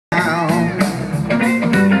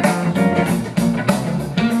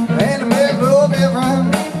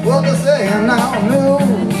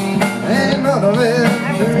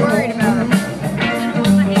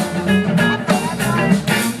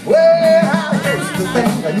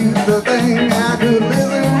think, I used to think I could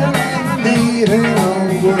listen and lead in a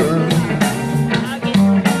word.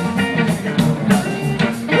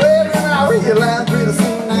 Well, then I realized pretty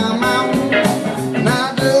soon I'm out, not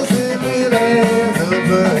just silly as a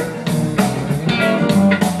bird.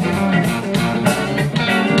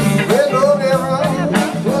 Well, no different,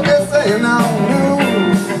 what they say now,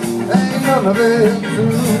 ain't none of it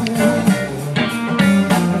true.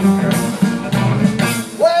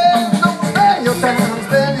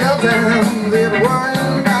 Spend your time, little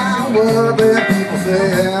worrying about what the people say.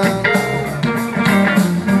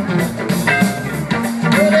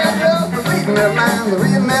 Well, they're just reading their lines,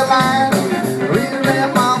 reading their lines, reading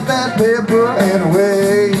them off that paper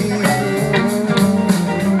anyway.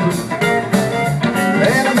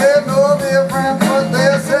 And it makes no difference what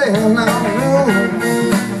they're saying now, no.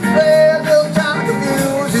 They're just trying to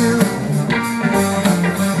confuse you.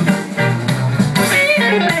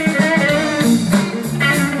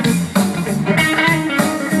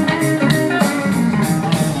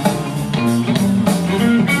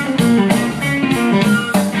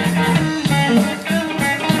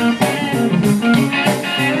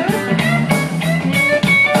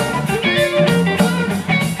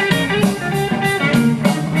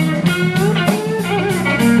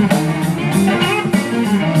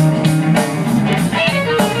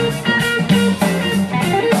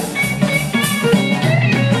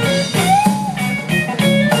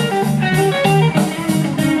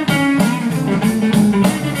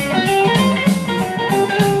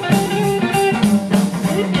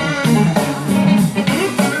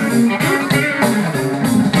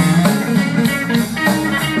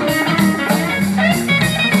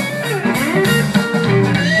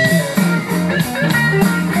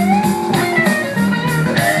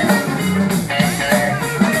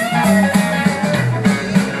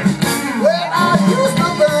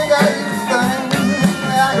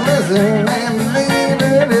 And believe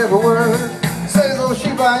in every word. Seizo,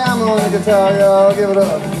 Shibyama on the guitar, y'all give it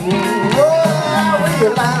up. Oh, I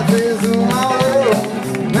realize this is my world,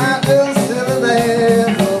 not just silly as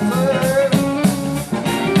a bird.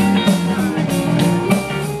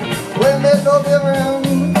 When there's no difference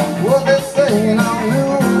what they're saying on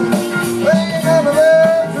news, they ain't never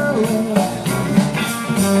very true.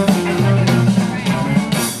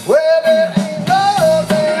 Well, there ain't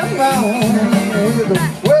nothing wrong with the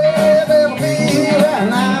way right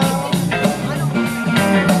now.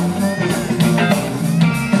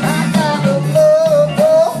 I got the love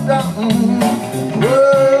for something,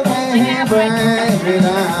 world can't bring me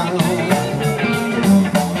down.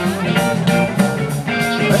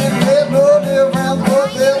 Ain't there's no difference what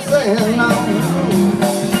they're saying now,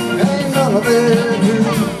 ain't none of it true.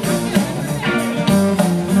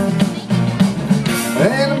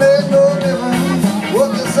 Ain't there's no difference what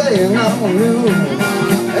they're saying now,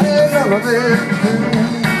 ain't none of it true.